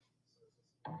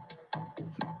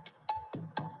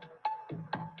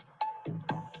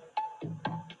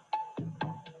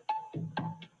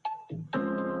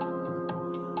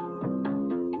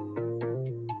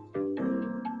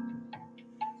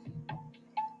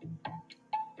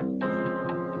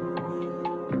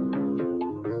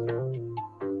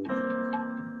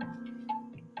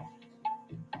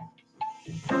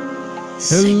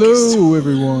Hello,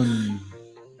 everyone,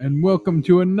 and welcome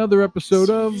to another episode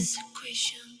of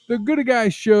The Good Guy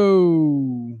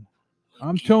Show.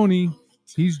 I'm Tony,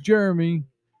 he's Jeremy,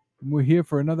 and we're here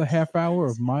for another half hour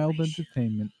of mild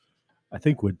entertainment. I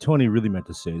think what Tony really meant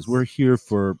to say is we're here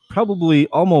for probably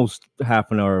almost half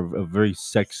an hour of very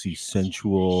sexy,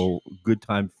 sensual, good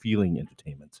time feeling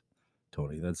entertainment.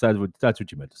 Tony, that's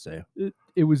what you meant to say.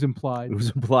 It was implied. It was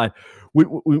implied.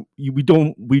 We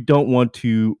don't want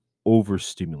to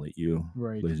overstimulate you,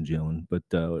 Right. ladies and gentlemen. But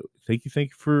thank you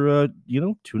for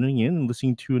tuning in and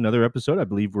listening to another episode. I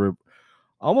believe we're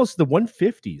almost the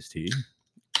 150s, T.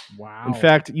 Wow. In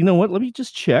fact, you know what? Let me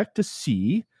just check to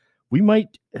see. We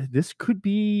might. This could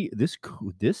be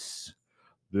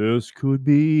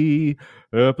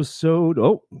episode.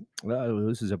 Oh,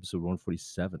 this is episode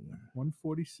 147.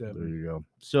 147. There you go.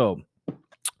 So,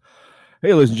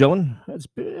 hey, ladies and gentlemen,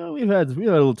 we've had a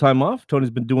little time off. Tony's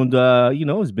been doing,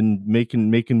 has been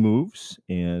making moves,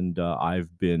 and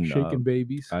I've been Shaking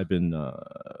babies. I've been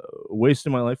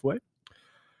wasting my life away.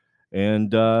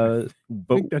 And I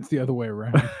think that's the other way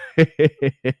around.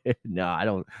 No, I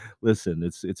don't. Listen,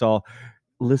 it's all.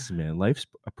 Listen, man, life's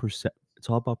it's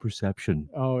all about perception.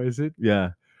 Oh, is it? Yeah.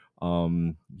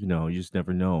 You just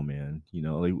never know, man.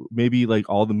 Like maybe like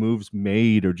all the moves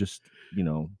made are just,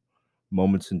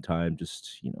 moments in time,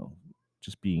 just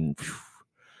being.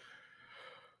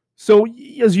 So,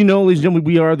 as you know, ladies and gentlemen,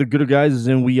 we are the Good Guys,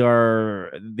 and we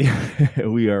are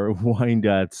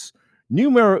Wyandottes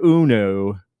numero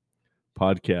uno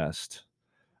podcast,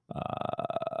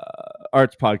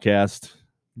 arts podcast,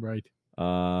 right?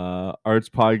 Arts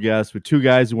podcast with two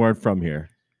guys who aren't from here.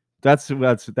 That's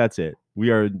it. We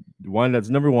are one that's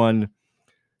number one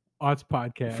arts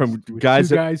podcast from with guys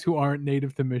two guys who aren't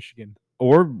native to Michigan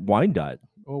or Wyandotte.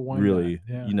 Or Wyandotte, really,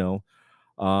 yeah.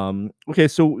 Okay,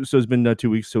 so it's been 2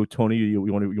 weeks. So Tony, you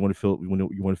want to fill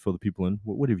the people in.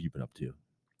 What have you been up to?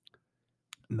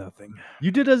 Nothing.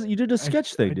 You did a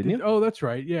sketch thing, didn't you? Oh, that's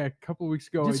right. Yeah, a couple of weeks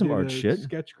ago, I did some art a shit.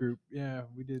 Sketch group. Yeah,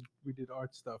 we did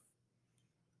art stuff.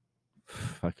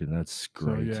 Fucking, that's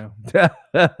great. So, yeah.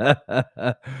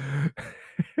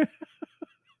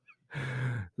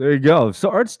 There you go. So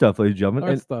art stuff, ladies and gentlemen.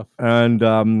 Art stuff. And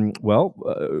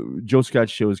Joe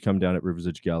Scott's show has come down at Rivers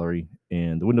Edge Gallery,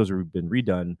 and the windows have been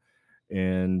redone.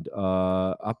 And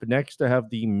up next, I have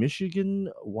the Michigan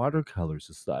Watercolor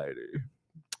Society.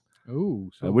 Oh,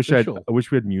 so I wish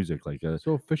we had music like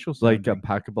so official, like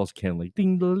Pachelbel's can, like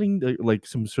ding ding, like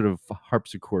some sort of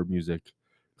harpsichord music,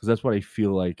 because that's what I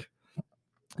feel like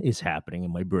is happening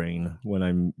in my brain when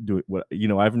I'm doing what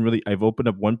I've opened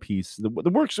up one piece. The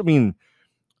works. I mean,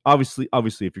 obviously,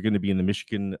 if you're going to be in the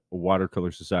Michigan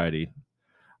Watercolor Society,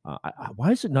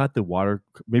 why is it not the water?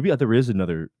 Maybe there is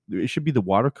another. It should be the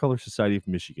Watercolor Society of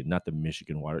Michigan, not the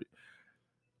Michigan Water.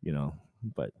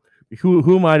 But.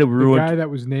 Who am I to ruin? The guy that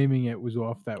was naming it was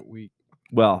off that week.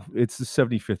 Well, it's the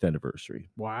 75th anniversary.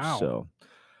 Wow.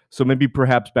 So maybe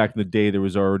perhaps back in the day there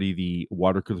was already the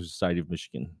Watercolor Society of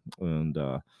Michigan, and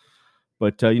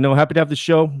but happy to have the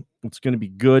show. It's going to be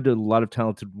good. A lot of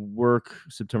talented work.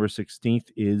 September 16th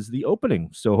is the opening,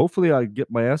 so hopefully I get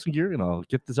my ass in gear and I'll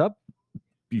get this up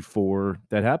before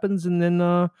that happens, and then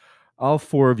all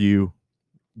four of you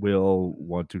will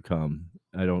want to come.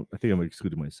 I think I'm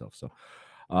excluding myself. So.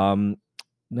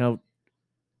 Now,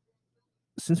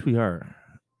 since we are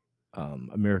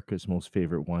America's most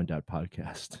favorite Wyandotte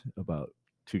podcast about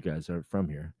two guys that are from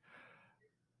here,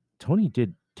 Tony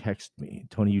did text me.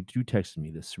 Tony, you texted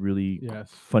me this really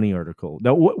funny article.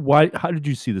 Now, why? How did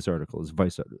you see this article? It's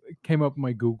Vice article. It came up in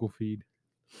my Google feed.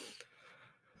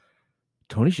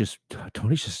 Tony's just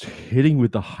hitting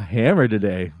with the hammer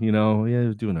today.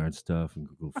 Doing art stuff and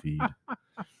Google feed.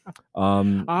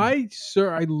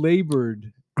 I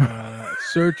labored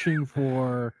searching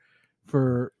for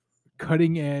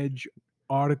cutting edge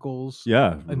articles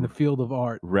in the field of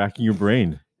art, racking your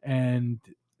brain, and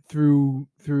through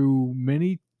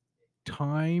many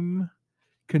time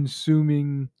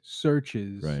consuming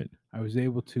searches, right, I was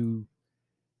able to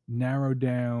narrow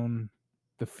down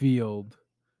the field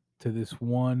to this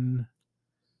one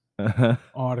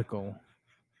article.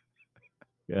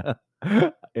 Yeah.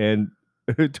 And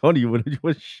Tony, why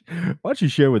don't you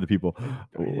share with the people? I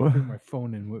didn't bring my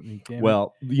phone in with me. Damn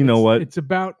well, you know what? It's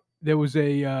about. There was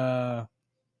a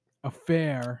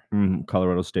fair.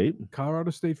 Colorado State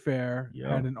Fair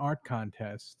had an art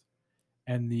contest,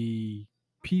 and the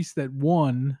piece that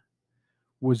won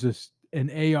was an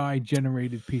AI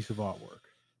generated piece of artwork.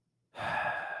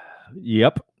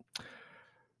 Yep.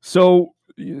 So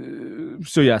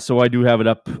So I do have it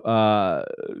up.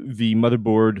 The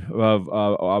motherboard of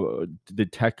the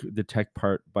tech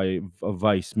part by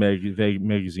Vice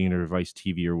magazine or Vice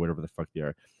TV or whatever the fuck they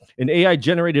are. An AI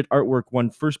generated artwork won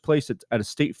first place at a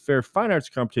state fair fine arts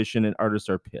competition, and artists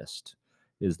are pissed.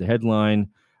 Is the headline.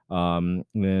 And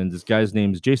this guy's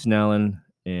name is Jason Allen,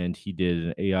 and he did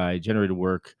an AI generated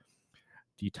work.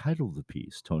 The title of the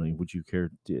piece, Tony, would you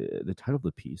care? The title of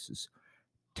the piece is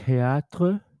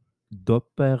Théâtre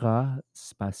d'Opéra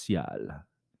Spatial.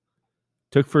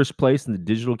 Took first place in the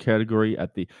digital category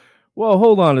at the. Well,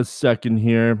 hold on a second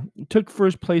here. Took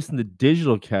first place in the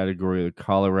digital category of the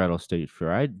Colorado State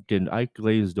Fair. I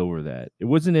glazed over that. It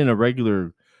wasn't in a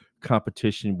regular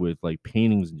competition with like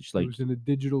paintings and just like. It was in a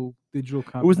digital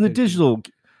competition. It was in the digital.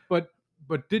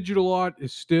 But digital art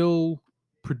is still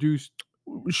produced.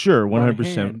 Sure,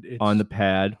 100% on the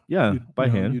pad. Yeah, by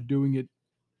hand. You're doing it.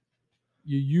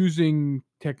 You're using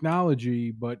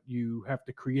technology, but you have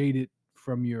to create it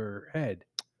from your head.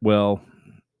 Well,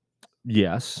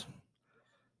 yes,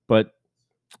 but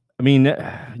I mean,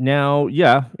 now,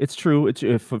 yeah, it's true. It's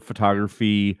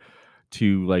photography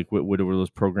to like whatever those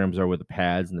programs are with the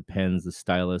pads and the pens, the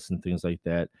stylus, and things like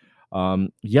that.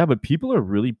 Yeah, but people are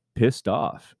really pissed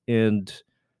off. And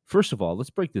first of all, let's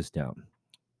break this down.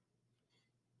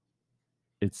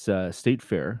 It's State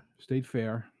Fair. State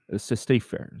Fair. It's a State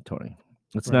Fair, Tony.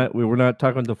 It's not. We're not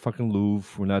talking the fucking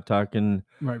Louvre. We're not talking.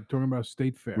 Right. We're talking about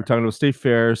State Fair. We're talking about State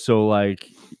Fair. So, like,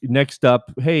 next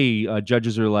up, hey,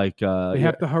 judges are like, they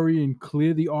have to hurry and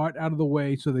clear the art out of the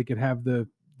way so they could have the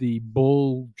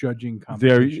bull judging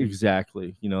competition. There,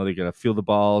 exactly. You know, they gotta feel the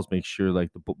balls, make sure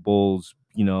like the bull's,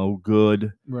 you know,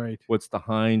 good. Right. What's the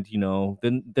hind? You know,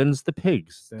 then's the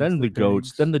pigs, then the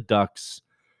goats, then the ducks,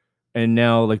 and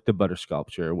now like the butter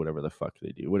sculpture or whatever the fuck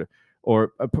they do. Whatever.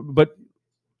 But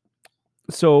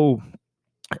so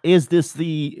is this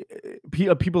the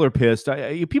people are pissed?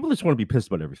 People just want to be pissed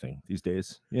about everything these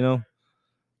days, you know.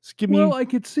 Well, I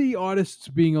could see artists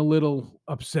being a little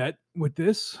upset with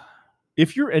this.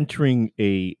 If you're entering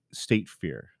a state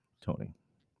fair, Tony,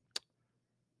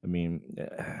 I mean,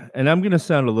 and I'm going to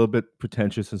sound a little bit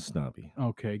pretentious and snobby.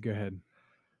 Okay, go ahead.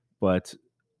 But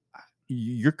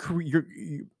your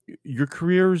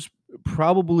career's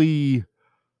probably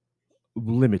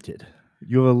limited.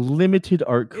 You have a limited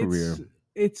art career.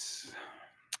 It's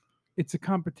a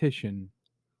competition.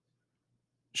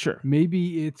 Sure.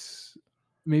 Maybe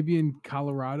in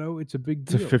Colorado, it's a big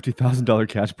deal. It's a $50,000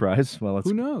 cash prize. Well,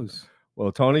 who knows?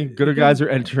 Well, Tony, gooder guys are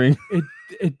entering.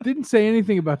 It didn't say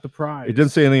anything about the prize. It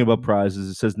didn't say anything about prizes.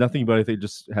 It says nothing about anything. It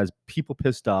just has people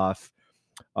pissed off.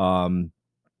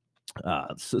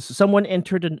 Someone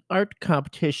entered an art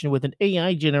competition with an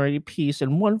AI generated piece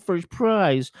and won first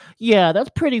prize. Yeah, that's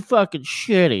pretty fucking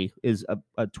shitty. Is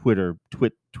a tweet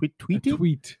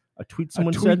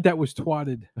someone said that was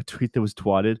twatted. A tweet that was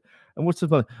twatted. And what's the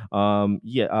fun?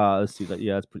 Let's see that.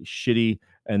 Yeah, it's pretty shitty.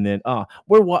 And then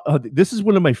this is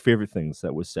one of my favorite things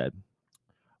that was said.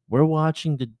 We're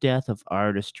watching the death of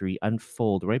artistry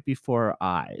unfold right before our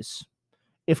eyes.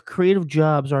 If creative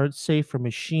jobs aren't safe for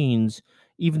machines,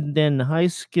 even then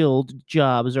high-skilled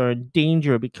jobs are in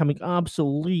danger of becoming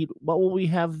obsolete. What will we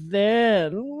have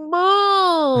then?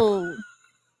 Oh!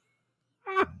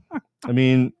 I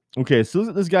mean, okay,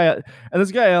 so this guy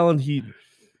Alan, he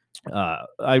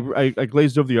I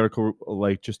glazed over the article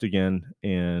like just again,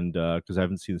 and because I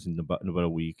haven't seen this in about a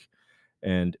week,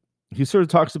 and he sort of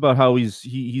talks about how he's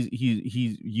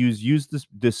used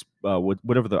this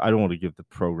whatever I don't want to give the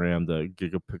program, the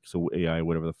Gigapixel AI,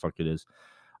 whatever the fuck it is,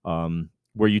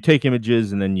 where you take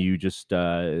images and then you just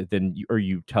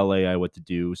you tell AI what to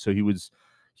do. So he was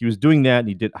doing that, and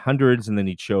he did hundreds, and then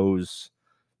he chose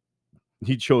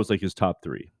like his top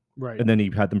 3, right, and then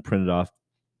he had them printed off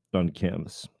on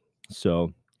canvas.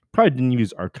 So probably didn't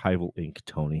use archival ink,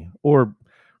 Tony, or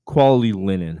quality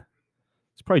linen.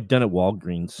 It's probably done at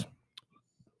Walgreens,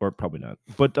 or probably not.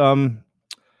 But what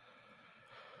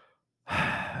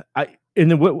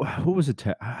was it?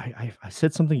 I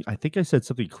said something. I think I said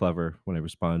something clever when I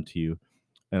responded to you,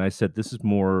 and I said this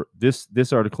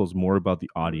article is more about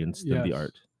the audience than the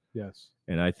art. Yes,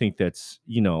 and I think that's,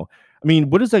 you know, I mean,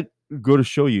 what does that go to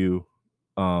show you?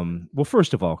 Well,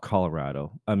 first of all,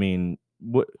 Colorado. I mean,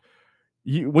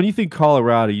 when you think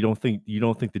Colorado, you don't think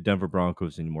the Denver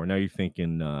Broncos anymore. Now you're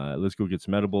thinking, let's go get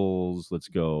some edibles. Let's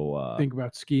go think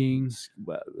about skiing.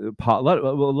 A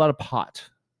lot of pot.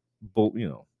 You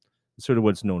know, sort of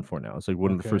what it's known for now. It's like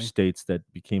one of the first states that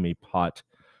became a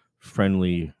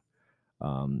pot-friendly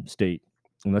state.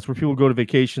 And that's where people go to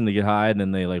vacation. They get high, and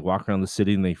then they like walk around the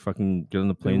city, and they fucking get on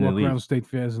the plane. They walk around state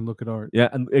fairs and look at art.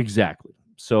 Yeah, exactly.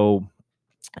 So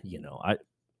you know, I,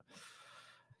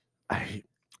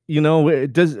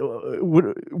 it does.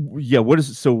 What? Yeah. What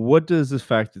is? So, what does the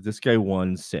fact that this guy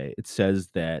won say? It says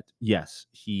that yes,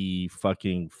 he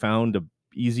fucking found a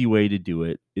easy way to do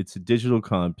it. It's a digital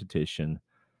competition.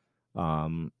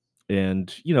 Um, and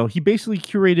he basically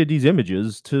curated these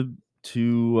images to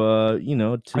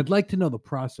I'd like to know the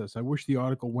process. I wish the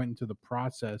article went into the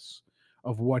process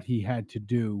of what he had to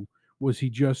do. Was he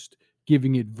just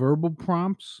giving it verbal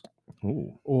prompts,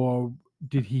 oh, or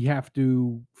did he have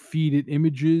to feed it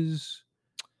images?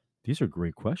 these are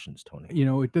great questions, Tony.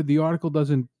 The article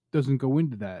doesn't go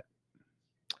into that.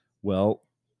 Well,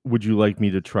 would you like me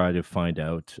to try to find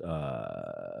out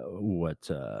what?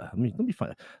 Let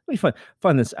me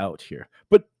find this out here.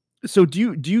 But so do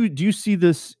you see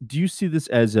this? Do you see this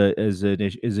as an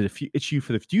issue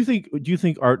for the? Do you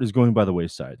think art is going by the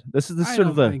wayside? This I sort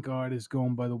of don't the. think art is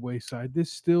going by the wayside.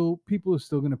 There's still people are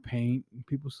still going to paint.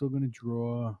 People are still going to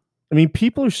draw. I mean,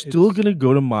 people are still It's- gonna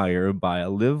go to Meyer and buy a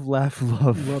live, laugh,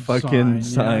 love, Love fucking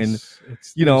sign.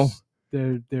 Yes.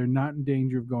 They're not in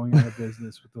danger of going out of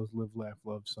business with those live, laugh,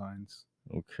 love signs.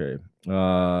 Okay.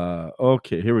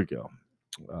 Okay. Here we go.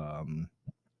 Um,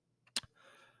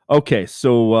 Okay,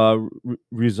 so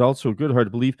results were good, hard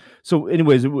to believe. So,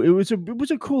 anyways, it was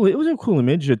a cool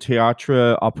image, a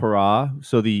théâtre opéra,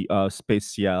 so the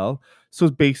spatial. So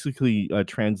it's basically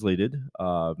translated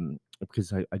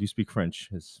because I do speak French,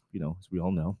 as as we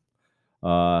all know.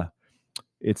 Uh,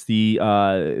 it's the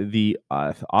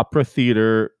opera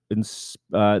theater in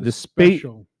the space.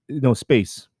 Special. No,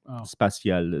 space. Oh,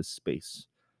 Spatial is space.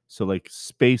 So like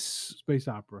space space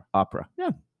opera. opera.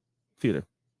 Yeah, theater.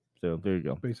 So there you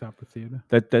go. Space opera theater.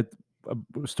 That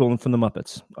stolen from the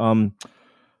Muppets.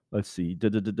 Let's see.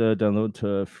 Download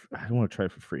to. I don't want to try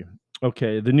it for free.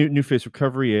 Okay, the new face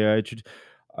recovery AI.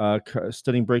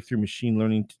 Studying breakthrough machine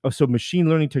learning. Oh, so machine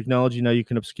learning technology. Now you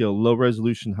can upscale low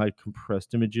resolution, high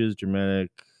compressed images,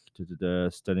 dramatic,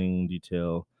 studying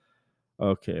detail.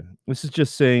 Okay, this is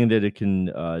just saying that it can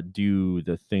do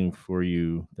the thing for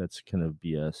you. That's kind of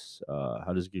BS.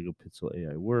 How does GigaPixel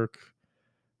AI work?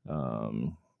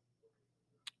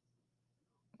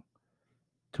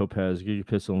 Topaz,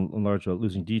 Gigapixel, enlarge without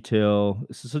losing detail.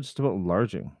 This is just about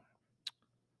enlarging.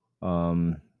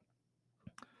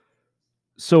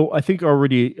 So I think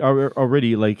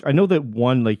already like I know that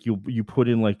one like you put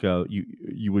in like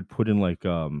you would put in like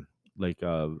a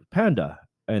panda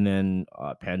and then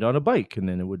panda on a bike and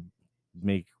then it would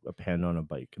make a panda on a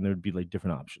bike and there'd be like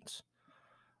different options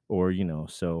or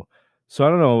so I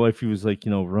don't know if he was like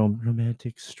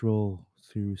romantic stroll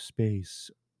through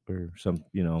space or some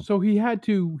So he had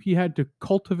to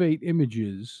cultivate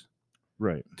images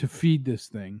right. to feed this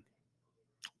thing.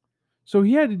 So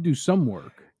he had to do some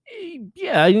work.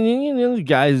 Yeah,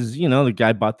 the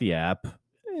guy bought the app.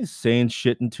 He's saying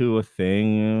shit into a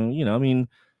thing. I mean,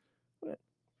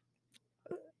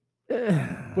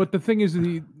 But the thing is,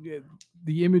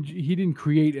 the image, he didn't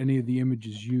create any of the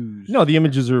images used. no, the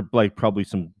images are like probably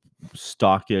some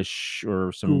stockish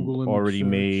or some Google image already search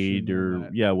made and all or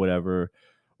that. yeah, whatever.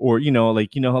 Or how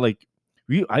like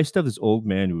I used to have this old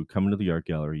man who would come into the art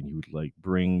gallery and he would like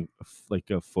bring like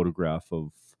a photograph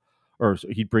of, or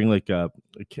he'd bring like a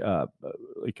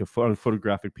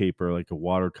photographic paper, like a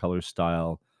watercolor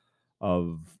style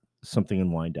of something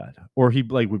in Wyandotte. Or he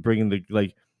like would bring in the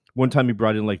like one time he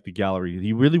brought in like the gallery.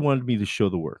 He really wanted me to show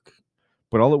the work,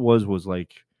 but all it was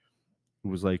like it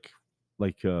was like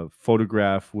a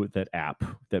photograph with that app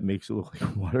that makes it look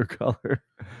like watercolor.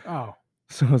 Oh,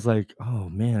 So I was like, oh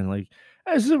man, like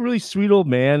this is a really sweet old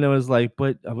man. I was like,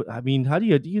 but I mean, how do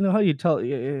you tell?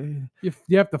 you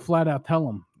have to flat out tell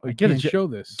him, I Get a can't jo- show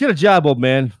this. Get a job, old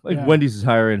man. Like Yeah. Wendy's is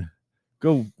hiring.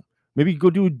 Maybe go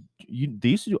do. They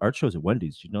used to do art shows at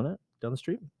Wendy's. Did you know that down the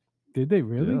street? Did they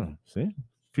really? Yeah. See,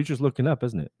 future's looking up,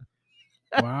 isn't it?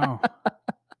 Wow.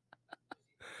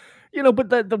 But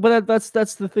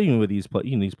that's the thing with these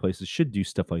places should do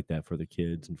stuff like that for the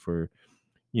kids and for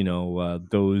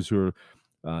those who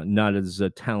are not as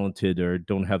talented or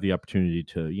don't have the opportunity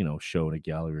to show in a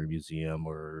gallery or museum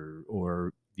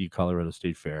or the Colorado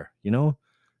State Fair.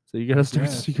 So you gotta start.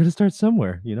 guess. You gotta start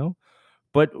somewhere.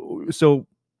 But so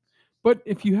But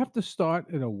if you have to start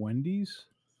at a Wendy's,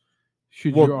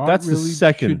 should well, your art that's the really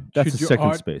second. That's should the your second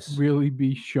art space. really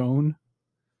be shown?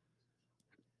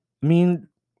 I mean,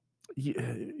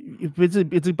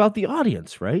 it's about the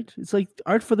audience, right? It's like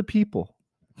art for the people.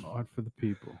 Art for the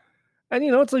people. And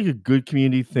it's like a good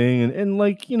community thing, and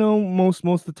like most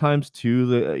of the times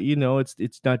too,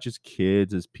 it's not just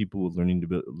kids, it's people with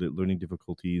learning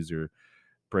difficulties or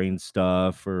brain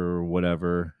stuff or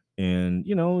whatever, and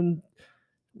and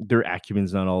their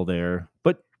acumen's not all there,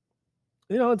 but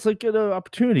it's like an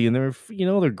opportunity, and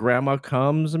their grandma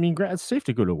comes. I mean, it's safe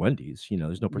to go to Wendy's.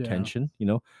 There's no Yeah. pretension.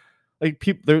 Like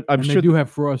people, I'm And sure they do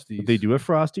have Frosties. they do have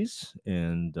Frosties,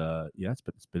 and yeah,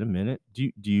 it's been a minute.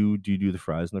 Do you do the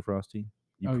fries in the Frosty?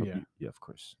 Oh, yeah. Yeah, of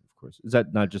course. Is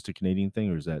that not just a Canadian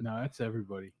thing, or is that No, that's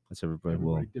everybody. that's everybody?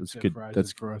 Everybody Well, dips that's their good. fries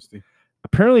That's in Frosty.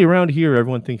 apparently around here,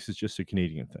 everyone thinks it's just a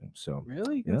Canadian thing. So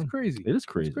Really? yeah, That's crazy. it is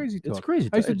crazy. It's crazy It's talk. crazy.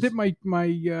 I used to dip my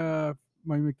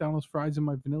McDonald's fries in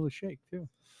my vanilla shake too.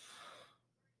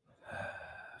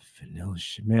 Vanilla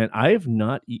shit, man. I have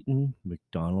not eaten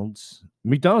McDonald's.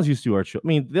 McDonald's used to do art show. I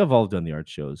mean, they've all done the art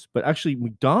shows, but actually,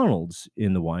 McDonald's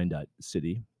in the Wyandotte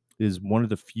City is one of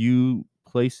the few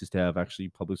places to have actually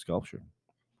public sculpture.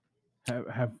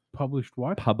 Have published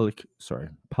what? Public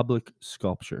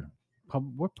sculpture.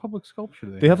 What public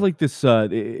sculpture They have like this.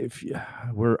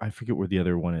 Where I forget where the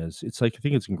other one is. It's like I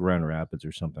think it's in Grand Rapids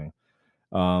or something.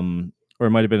 Or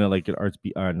it might have been at like an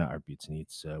not Art Beats and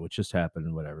Eats, which just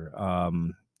happened, whatever.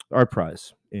 Art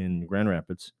Prize in Grand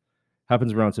Rapids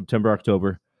happens around September,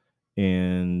 October,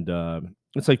 and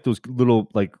it's like those little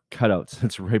like cutouts.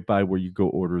 It's right by where you go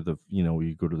order where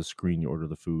you go to the screen, you order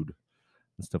the food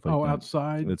and stuff like that.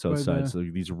 Outside. It's outside. So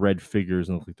these red figures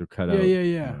and look like they're cut out.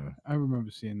 Yeah. I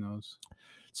remember seeing those.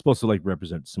 It's supposed to like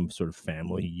represent some sort of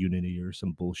family unity or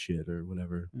some bullshit or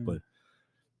whatever. But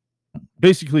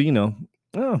basically,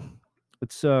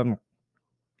 it's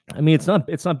I mean, it's not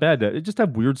bad. It just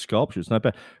have weird sculptures. It's not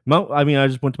bad. I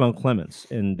just went to Mount Clemens,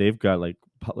 and they've got like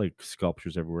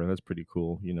sculptures everywhere. That's pretty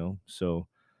cool, So,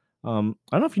 I don't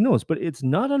know if you know this, but it's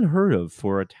not unheard of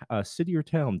for a city or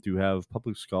town to have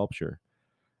public sculpture,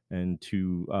 and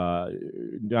to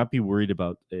not be worried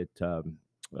about it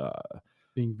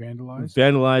being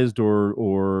vandalized,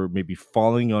 or maybe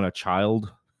falling on a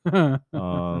child. Or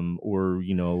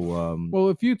well,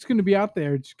 if it's going to be out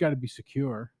there, it's got to be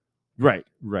secure. Right.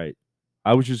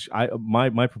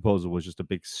 My proposal was just a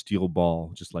big steel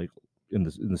ball, just like in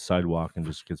the sidewalk, and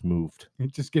just gets moved.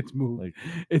 It just gets moved. Like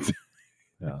it's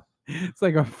yeah, it's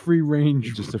like a free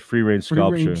range, just a free range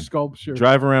sculpture.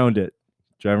 Drive around it,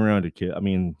 kid. I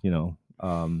mean,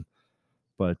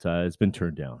 but it's been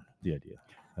turned down. The idea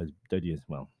is,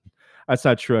 well, that's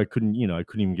not true. I couldn't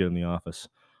even get in the office.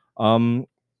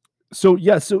 So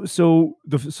yeah, so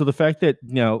the fact that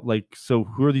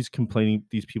who are these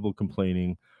people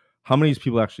complaining? How many of these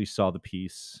people actually saw the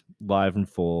piece live and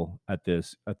full at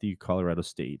the Colorado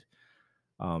State?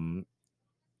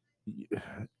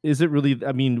 Is it really?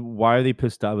 I mean, why are they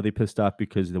pissed off? Are they pissed off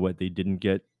because of what they didn't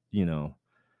get? Well,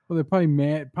 they're probably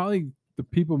mad. Probably the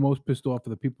people most pissed off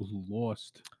are the people who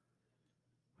lost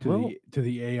to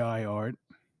the AI art.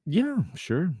 Yeah,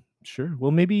 sure. Well,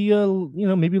 maybe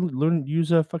maybe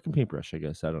use a fucking paintbrush. I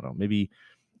guess I don't know. Maybe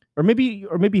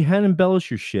hand embellish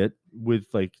your shit with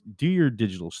like do your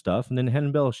digital stuff and then hand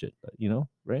embellish it.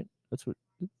 Right? That's what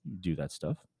you do that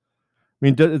stuff. I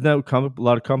mean, a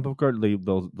lot of comic book art. A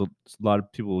lot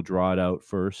of people will draw it out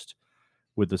first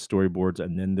with the storyboards,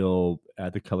 and then they'll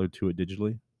add the color to it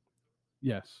digitally.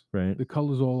 Yes. Right. The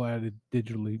color's all added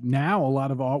digitally. Now a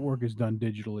lot of artwork is done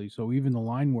digitally, so even the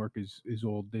line work is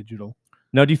all digital.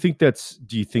 Now, do you think that's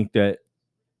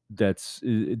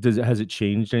has it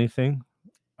changed anything?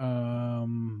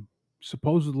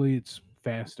 Supposedly it's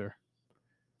faster.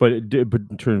 But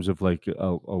in terms of like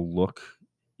a look,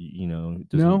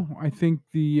 no, I think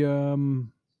the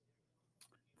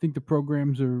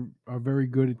programs are very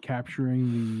good at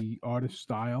capturing the artist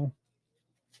style.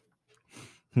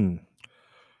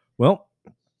 Well,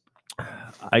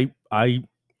 I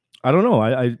don't know.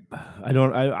 I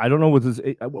don't know what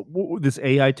this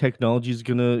AI technology is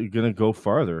gonna go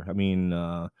farther. I mean,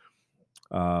 I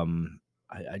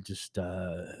just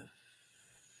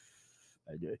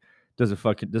does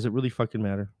it really fucking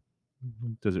matter?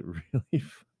 Does it really?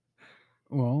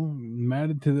 Well,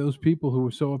 mattered to those people who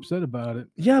were so upset about it.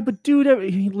 Yeah, but dude,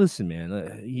 listen,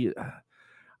 man.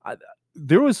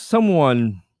 There's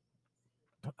someone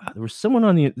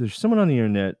on the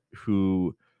internet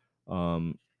who,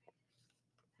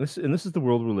 this is the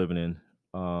world we're living in.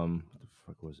 What the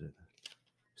fuck was it?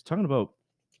 He's talking about,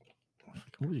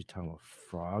 what was he talking about?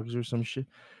 Frogs or some shit.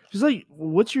 He's like,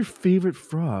 "What's your favorite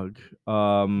frog?"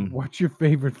 What's your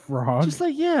favorite frog? Just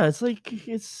like, yeah, it's like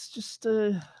it's just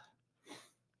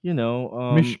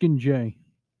Michigan J.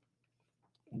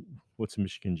 What's a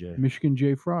Michigan J? Michigan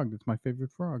J frog. That's my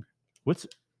favorite frog. What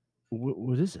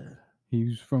is it?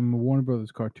 He's from a Warner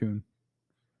Brothers cartoon.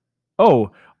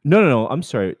 Oh, no. I'm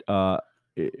sorry. And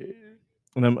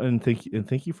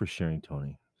thank you for sharing,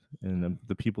 Tony. And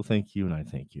the people thank you, and I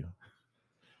thank you.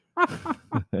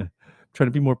 Trying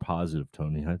to be more positive,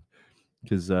 Tony.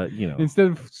 because you know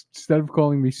Instead of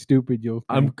calling me stupid, you'll.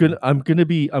 I'm thank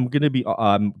me.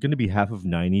 gonna be half of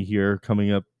 90 here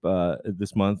coming up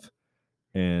this month,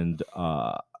 and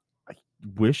I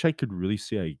wish I could really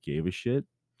say I gave a shit.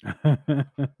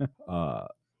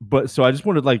 But so I just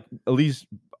wanted like at least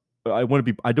I want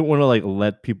to be. I don't want to like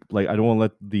let people like I don't want to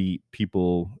let the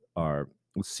people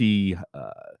see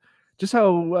just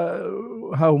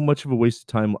how much of a waste of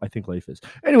time I think life is.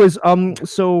 Anyways,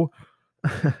 so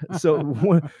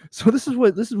so this is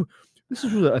what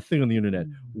a thing on the internet.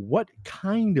 What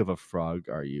kind of a frog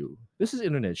are you? This is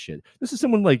internet shit. This is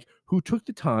someone like who took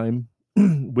the time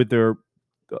with their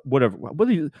whatever. What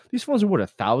these phones are what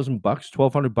 $1,000,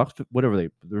 $1,200, whatever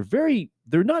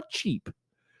they're not cheap.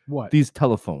 What? These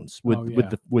telephones with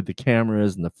with the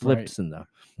cameras and the flips and the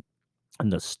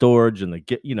storage and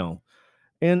the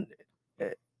and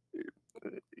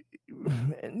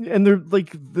they're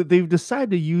like they've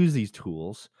decided to use these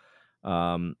tools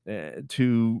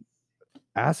to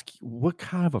ask what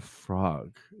kind of a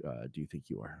frog do you think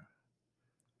you are?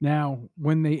 Now,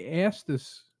 when they asked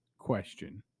this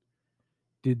question,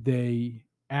 did they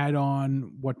add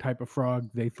on what type of frog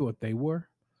they thought they were?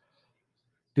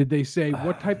 Did they say,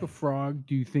 what type of frog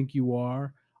do you think you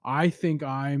are? I think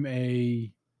I'm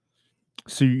a.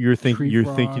 So you're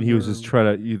thinking he was just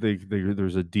trying to. You think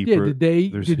there's a deeper? Yeah.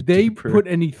 Did they put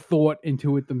any thought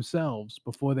into it themselves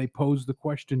before they posed the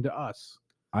question to us?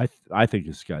 I think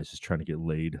this guy's just trying to get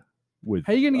laid. With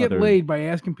how are you going to get laid by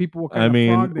asking people what kind of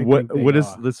frog they think they are?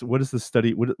 What is the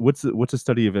study? What's the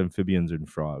study of amphibians and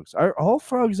frogs? Are all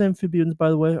frogs amphibians, by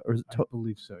the way? Or is it I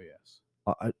believe so. Yes.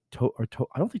 I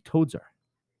don't think toads are.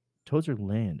 Toads are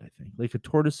land. I think like a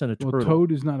tortoise and a turtle.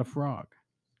 Toad is not a frog.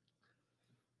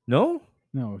 No.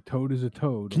 No, a toad is a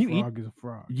toad. Can a frog is a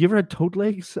frog. You ever had toad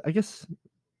legs? I guess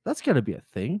that's got to be a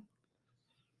thing.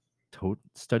 Toad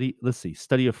study. Let's see.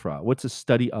 Study of frog. What's a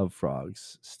study of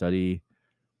frogs? Study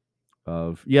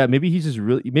of maybe he's just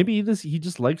he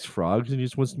just likes frogs and he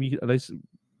just wants to meet a nice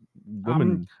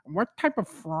woman. What type of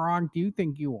frog do you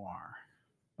think you are?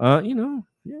 I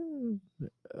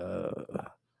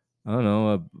don't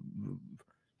know,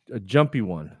 a jumpy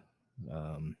one.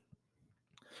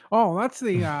 That's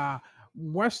the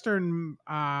Western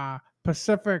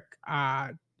Pacific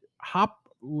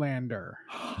Hoplander.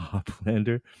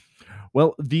 Hoplander.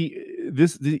 Well,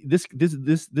 this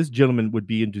gentleman would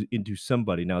be into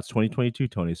somebody. Now it's 2022,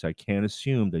 Tony, so I can't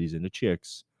assume that he's into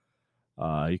chicks.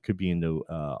 He could be into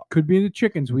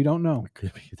chickens. We don't know.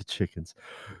 Could be the chickens.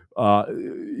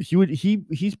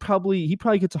 He probably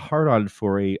gets a hard on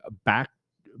for a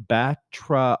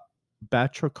batracologist.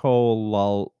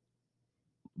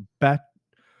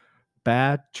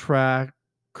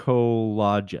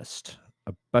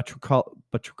 A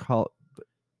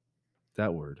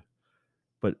that word.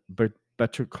 But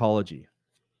batrachology.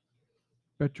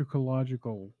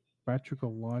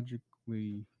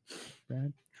 Batrachologically.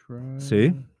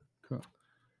 See?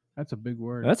 That's a big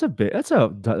word. That's a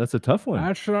tough one.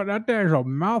 That there's a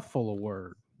mouthful of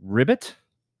word. Ribbit?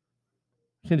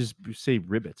 You can't just say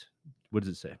ribbit. What does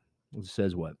it say? It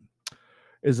says what?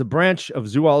 Is a branch of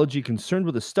zoology concerned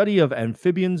with the study of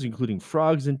amphibians, including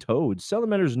frogs and toads,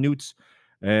 salamanders, newts,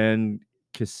 and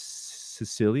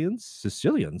Sicilians.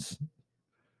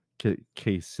 Threw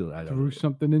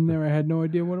something in there. I had no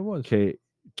idea what it was.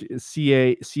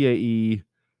 CAECILLINS.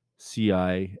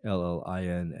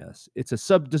 It's a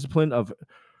subdiscipline of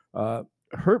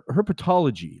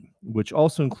herpetology, which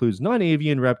also includes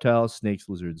non-avian reptiles, snakes,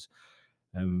 lizards,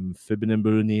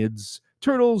 amphibians,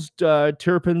 turtles,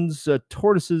 terrapins,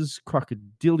 tortoises,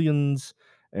 crocodilians,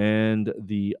 and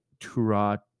the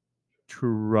turatara.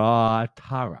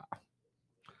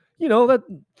 You know, that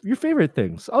your favorite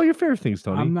things. All your favorite things,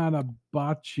 Tony. I'm not a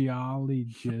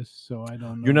botchologist, so I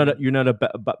don't know. You're not a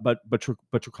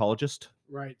batracologist?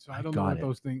 Right. So I don't know what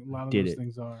those things a lot of those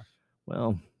things are.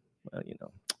 Well,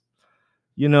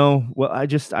 well, I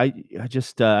just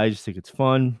think it's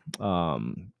fun.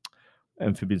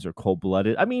 Amphibians are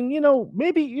cold-blooded. I mean,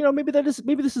 maybe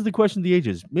this is the question of the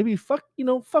ages. Maybe fuck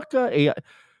AI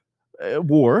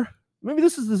war. Maybe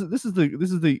this is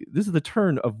the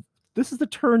turn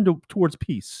towards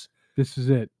peace. This is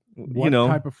it. What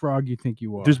type of frog you think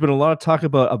you are? There's been a lot of talk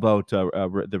about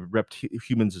the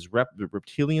humans as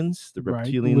reptilians, the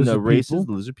reptilian races,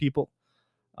 the lizard people,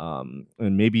 and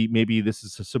maybe this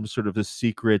is some sort of a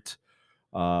secret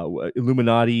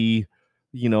Illuminati.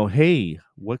 Hey,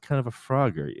 what kind of a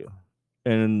frog are you?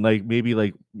 And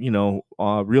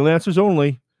real answers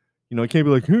only. It can't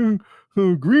be like green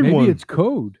one. Maybe it's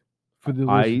code for the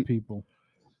lizard people.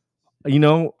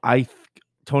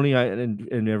 Tony,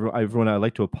 and everyone, I'd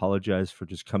like to apologize for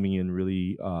just coming in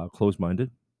really close-minded.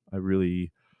 I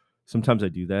really sometimes I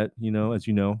do that, as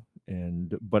you know,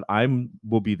 but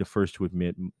will be the first to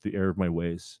admit the error of my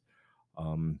ways.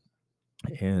 Um,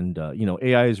 and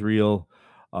AI is real.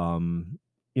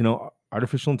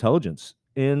 Artificial intelligence,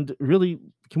 and really,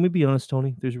 can we be honest,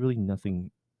 Tony? There's really nothing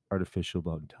artificial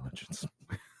about intelligence.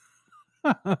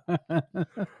 I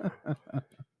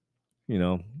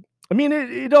mean,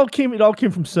 it all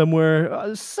came from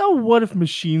somewhere. So what if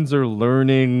machines are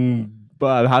learning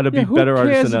how to be who better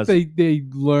artists cares than if us? they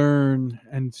learn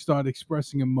and start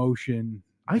expressing emotion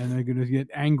I and they're gonna get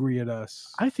angry at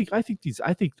us? I think the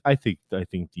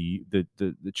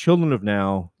children of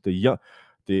now, the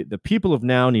people of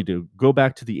now need to go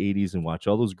back to the 80s and watch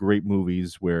all those great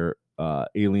movies where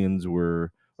aliens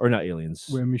were, or not aliens,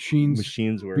 Where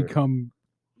machines were, become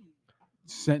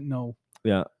sentinel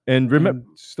yeah. And remember,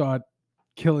 and start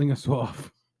killing us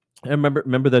off. and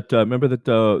remember that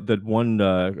one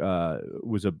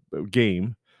was a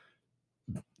game.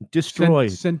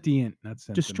 Sentient, not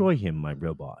sentinel. Destroy him, my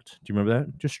robot. Do you remember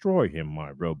that? Destroy him, my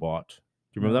robot.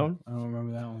 Do you remember that one? I don't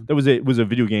remember that one. That was a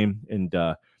video game, and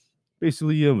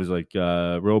basically it was like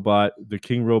robot. The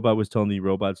king robot was telling the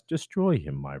robots, "Destroy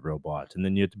him, my robot." And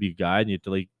then you had to be a guy, and you had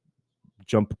to like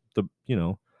jump the,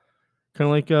 kind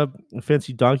of like a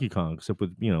fancy Donkey Kong, except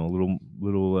with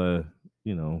little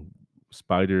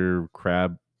spider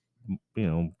crab,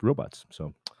 robots.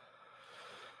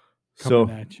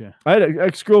 Coming at you. I had an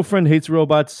ex-girlfriend hates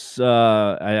robots.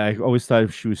 I always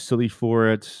thought she was silly for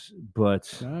it, but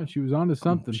she was onto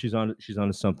something. She's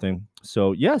onto something.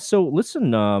 So yeah. So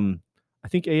listen, I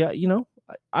think AI. You know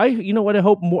what? I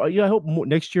hope more. Yeah, I hope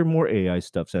next year more AI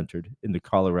stuff's entered in the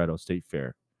Colorado State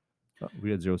Fair. Oh,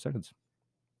 we had 0 seconds.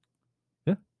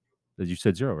 Yeah, as you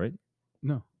said 0, right?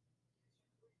 No.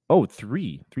 Oh,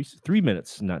 3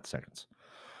 minutes, not seconds.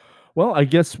 Well, I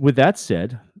guess with that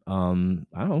said, I don't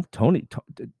know, Tony,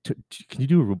 can you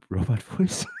do a robot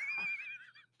voice?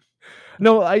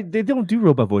 No, they don't do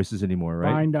robot voices anymore,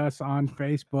 right? Find us on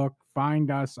Facebook. Find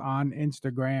us on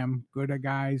Instagram. Good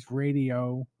Guys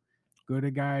Radio.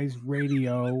 Good Guys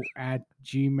Radio at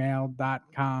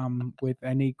gmail.com with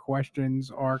any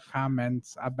questions or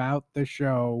comments about the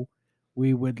show.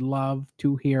 We would love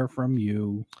to hear from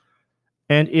you.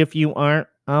 And if you aren't,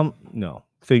 no.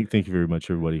 Thank you very much,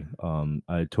 everybody.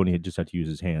 Tony had to use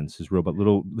his hands, his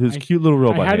cute little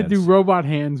robot hands. I had to do robot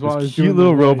hands while I was doing cute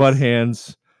little robot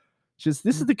hands. Just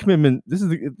this is the commitment.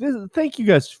 Thank you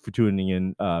guys for tuning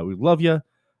in. We love you,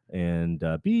 and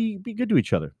be good to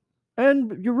each other,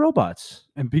 and your robots,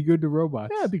 and be good to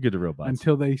robots. Yeah, be good to robots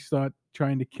until they start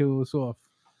trying to kill us off,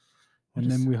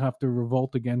 and then we have to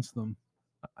revolt against them.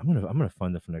 I'm gonna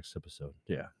find that for next episode.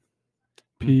 Yeah.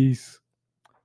 Peace.